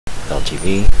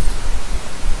LGB.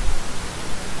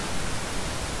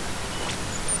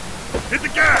 Hit the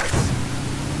gas!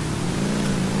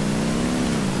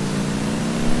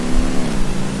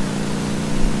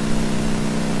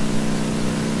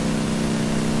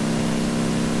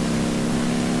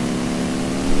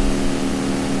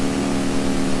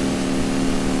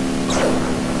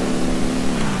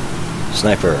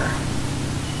 Sniper.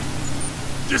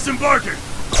 Disembarking!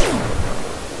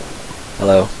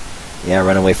 Hello. Yeah,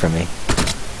 run away from me.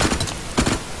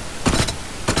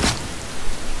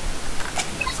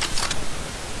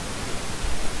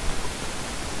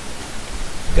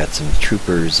 Got some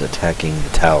troopers attacking the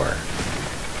tower.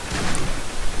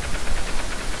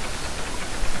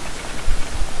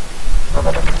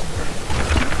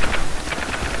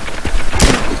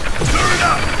 Stir it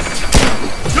up!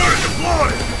 Turret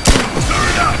deployed! Stir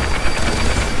it up!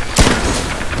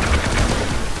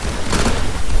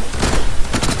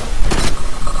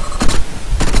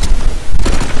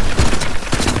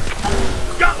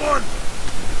 Got one!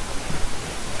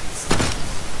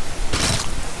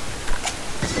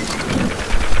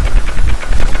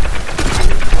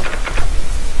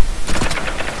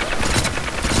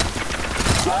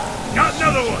 Got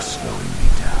another one! Slowing me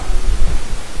down.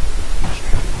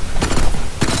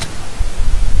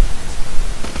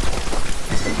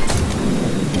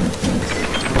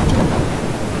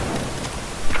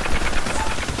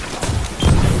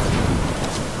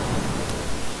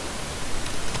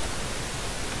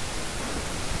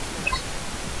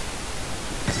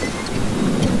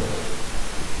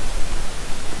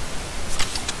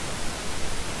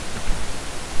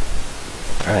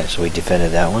 Alright, so we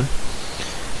defended that one.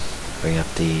 Bring up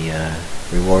the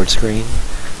reward screen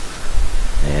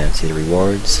and see the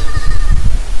rewards.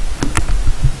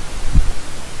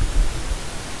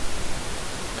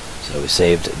 So we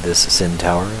saved this Sin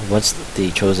Tower. Once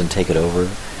the Chosen take it over,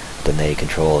 then they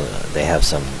control, they have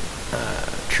some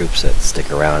troops that stick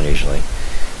around usually,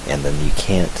 and then you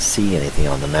can't see anything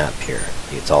on the map here.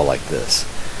 It's all like this,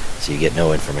 so you get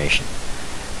no information,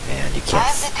 and you can't.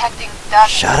 I'm detecting dark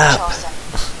Shut up! Chosen.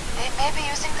 They may be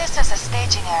using this as a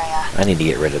staging area. I need to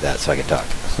get rid of that so I can talk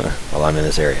while I'm in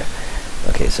this area.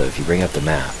 Okay, so if you bring up the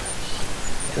map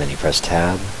and then you press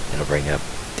tab, it'll bring up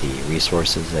the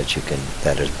resources that you can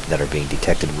that are being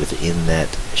detected within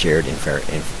that shared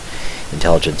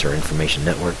intelligence or information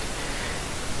network.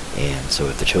 And so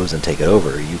if the Chosen take it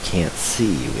over, you can't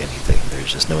see anything.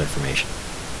 There's just no information.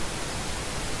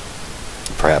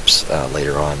 Perhaps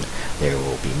later on there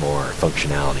will be more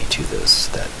functionality to this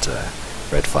that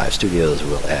Red 5 Studios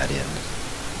will add in.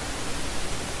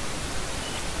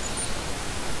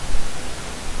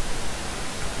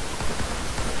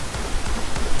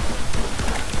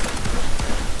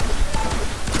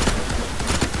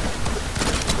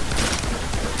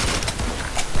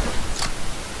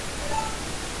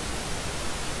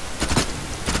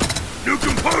 New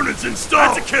components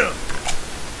installed! That's a kill!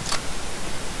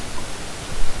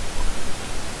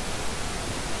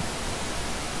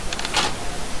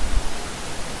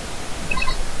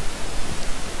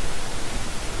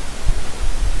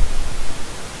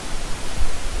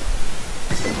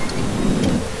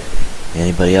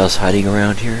 Anybody else hiding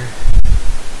around here?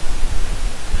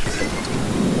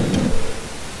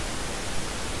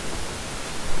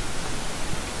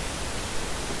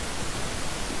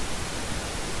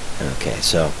 Okay,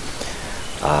 so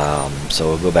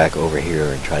we'll go back over here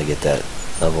and try to get that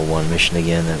level 1 mission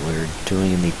again that we were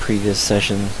doing in the previous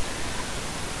session.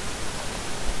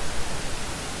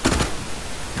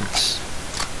 Oops.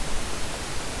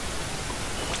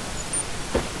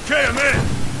 Okay, I'm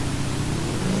in!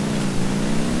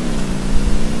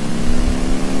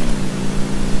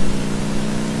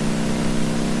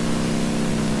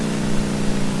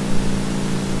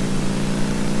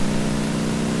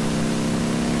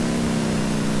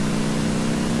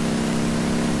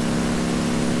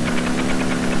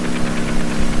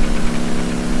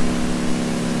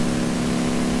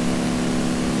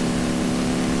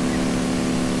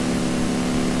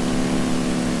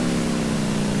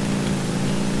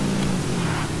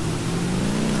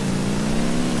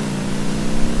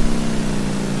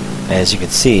 As you can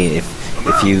see,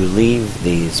 if you leave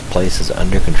these places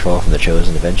under control from the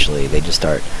Chosen, eventually they just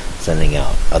start sending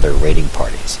out other raiding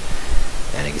parties.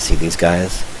 And you can see these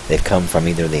guys, they've come from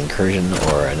either the incursion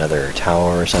or another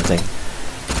tower or something,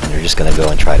 and they're just going to go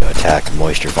and try to attack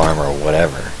Moisture Farm or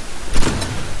whatever.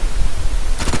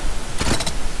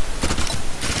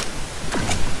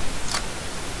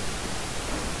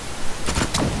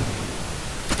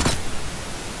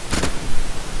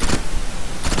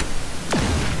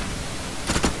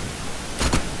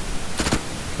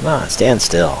 Come on, stand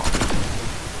still.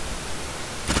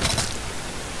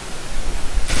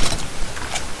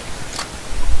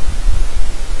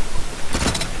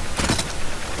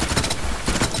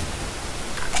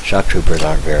 Shock troopers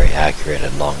aren't very accurate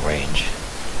at long range.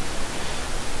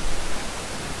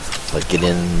 But get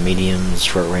in mediums,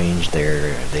 short range,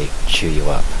 they chew you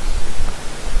up.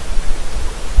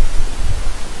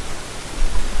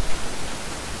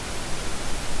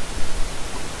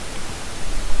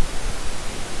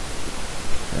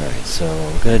 Alright, so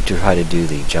we're going to try to do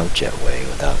the jump jet way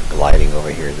without gliding over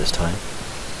here this time.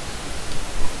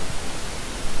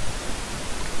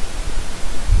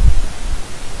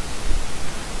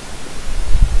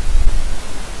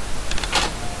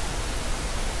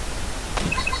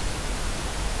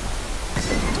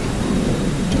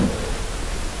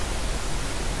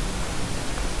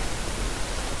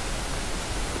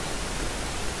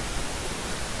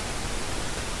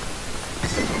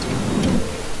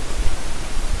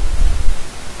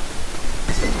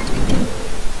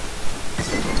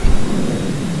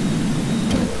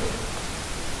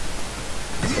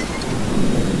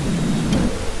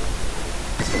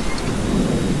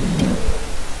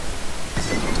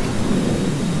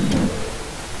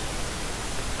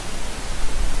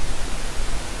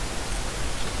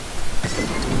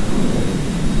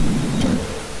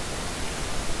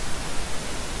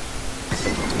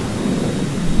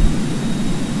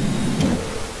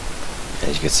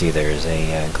 As you can see, there's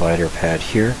a glider pad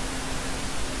here.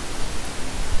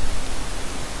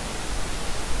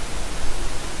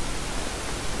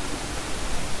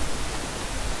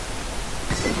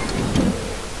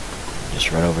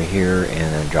 Just run over here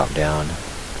and then drop down.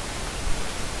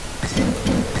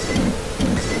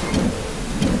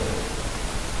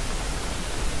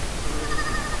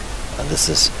 This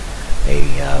is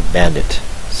a bandit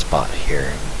spot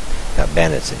here. Got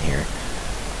bandits in here.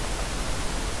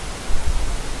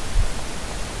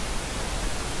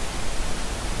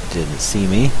 Didn't see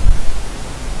me.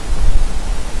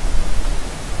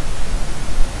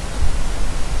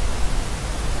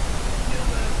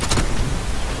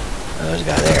 Oh, there's a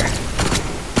guy there.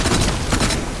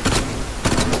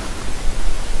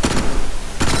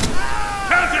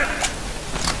 Count it!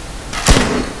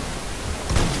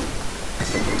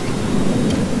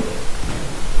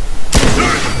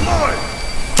 Turret deployed!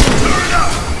 Turret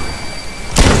up!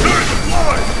 Turret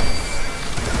deployed!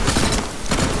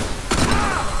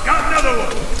 Got another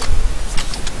one!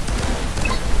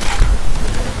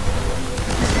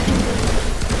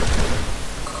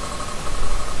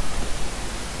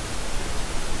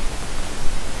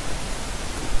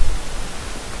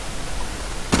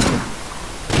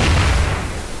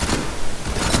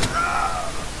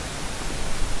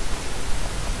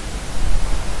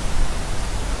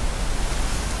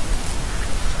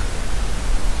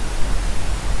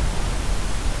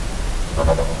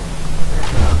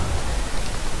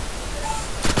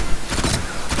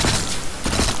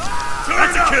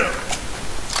 That's a kill!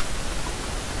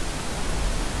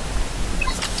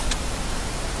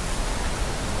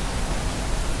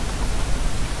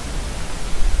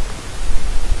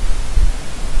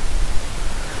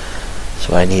 So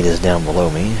what I need is down below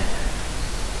me.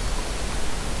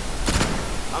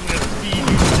 I'm gonna feed you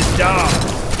to the dogs!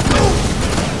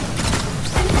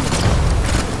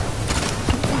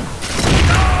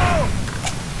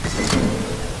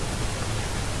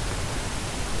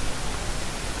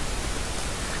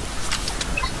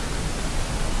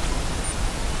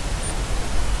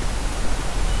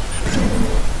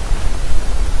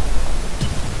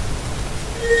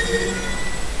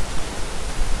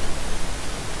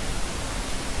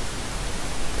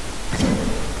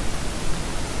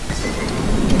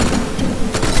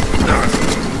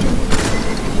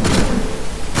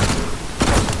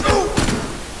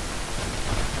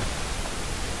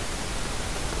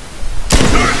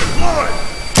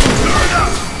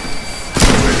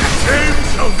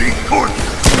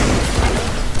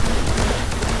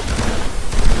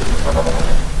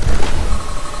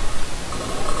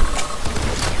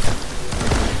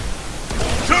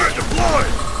 Turret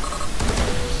deployed!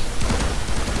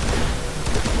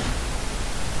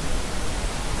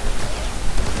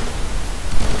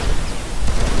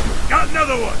 Got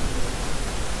another one!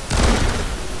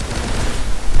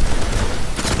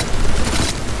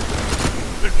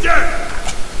 They're dead!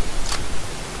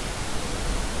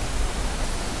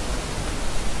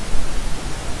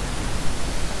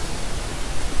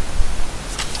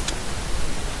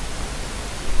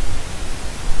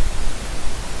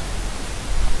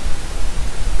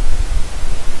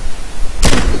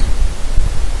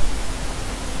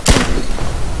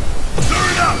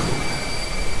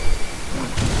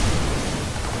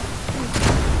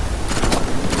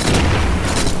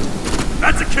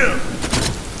 That's a kill!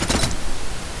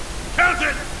 Count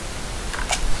it!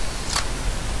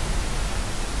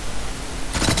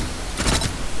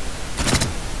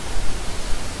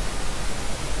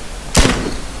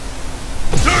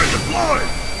 deployed!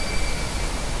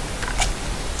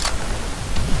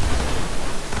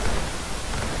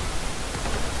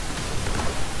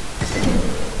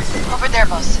 Over there,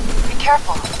 boss. Be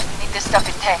careful. We need this stuff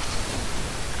intact.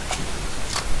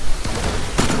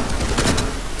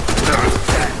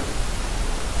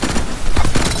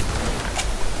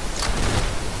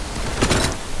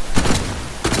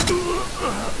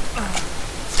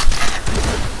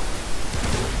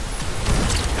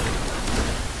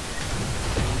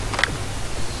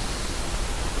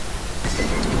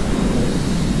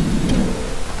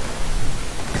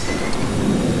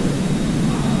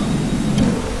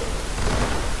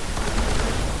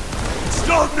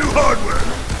 Installed new hardware!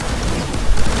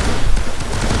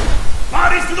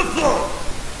 Bodies to the floor!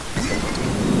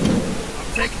 I'm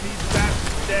taking these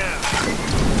bastards down.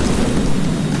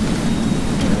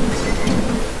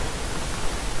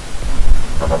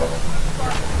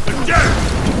 They're dead!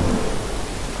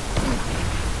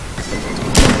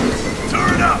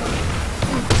 Turn up!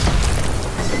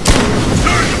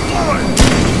 Turn deployed!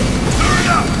 Turn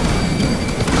up!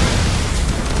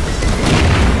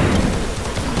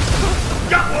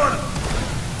 Got one!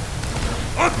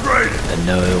 Upgraded! And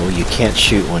no, you can't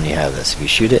shoot when you have this. If you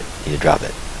shoot it, you drop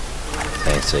it.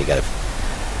 Okay, so you gotta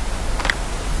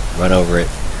run over it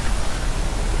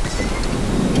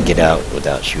and get out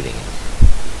without shooting it.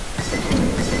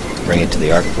 Bring it to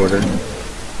the arc border.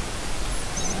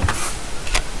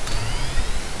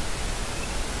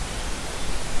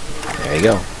 There you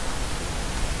go.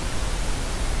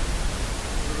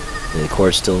 The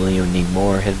core still need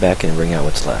more. Head back and bring out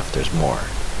what's left. There's more.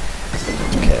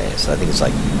 Okay, so I think it's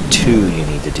like 2 you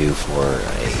need to do for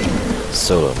a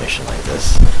solo mission like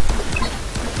this.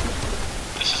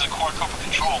 This is a core code for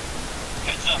control.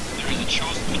 Heads up, there is a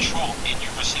chosen patrol in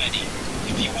your vicinity.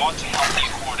 If you want to help the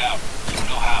Accord out, you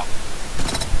know how.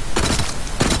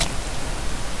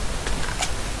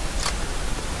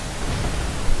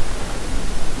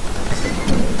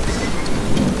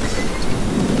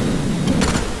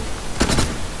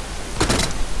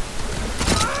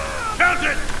 Count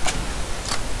it!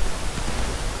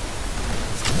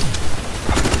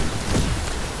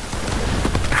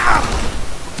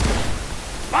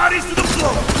 Bodies to the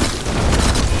floor!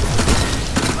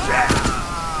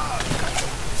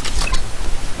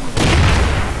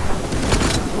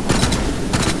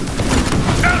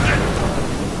 Count it!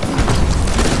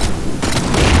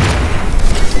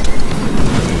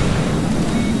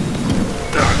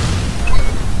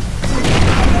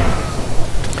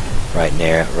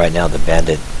 Right now the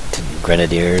bandit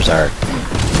grenadiers are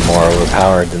more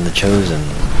overpowered than the chosen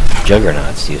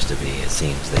juggernauts used to be, it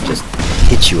seems. They just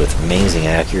hit you with amazing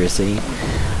accuracy,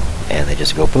 and they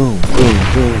just go boom,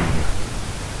 boom, boom.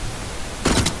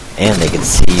 And they can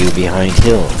see you behind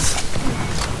hills.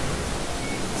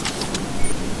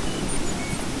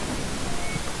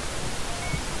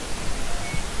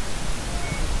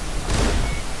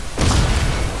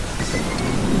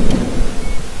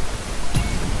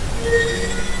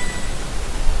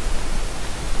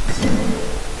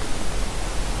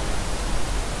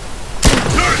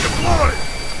 Turret deployed!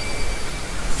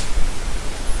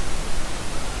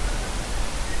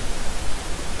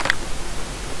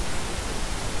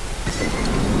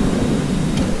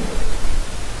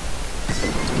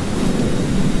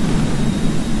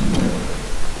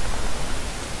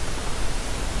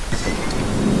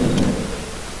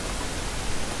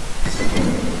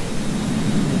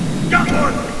 Got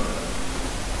one!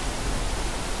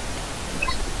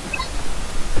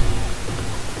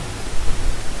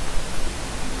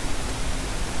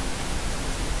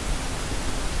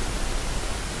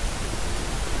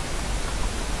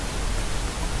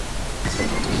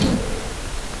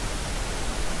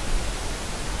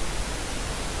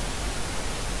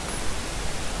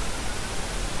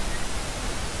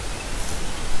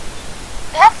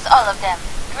 That's all of them.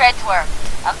 Great work.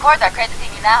 Accord are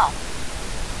crediting you now.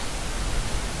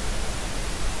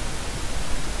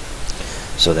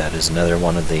 So that is another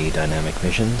one of the dynamic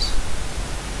missions.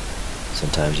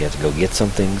 Sometimes you have to go get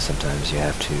something, sometimes you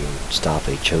have to stop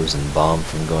a chosen bomb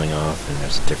from going off, and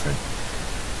there's different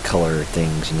color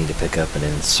things you need to pick up and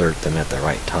insert them at the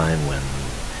right time when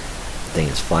the thing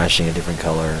is flashing a different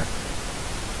color.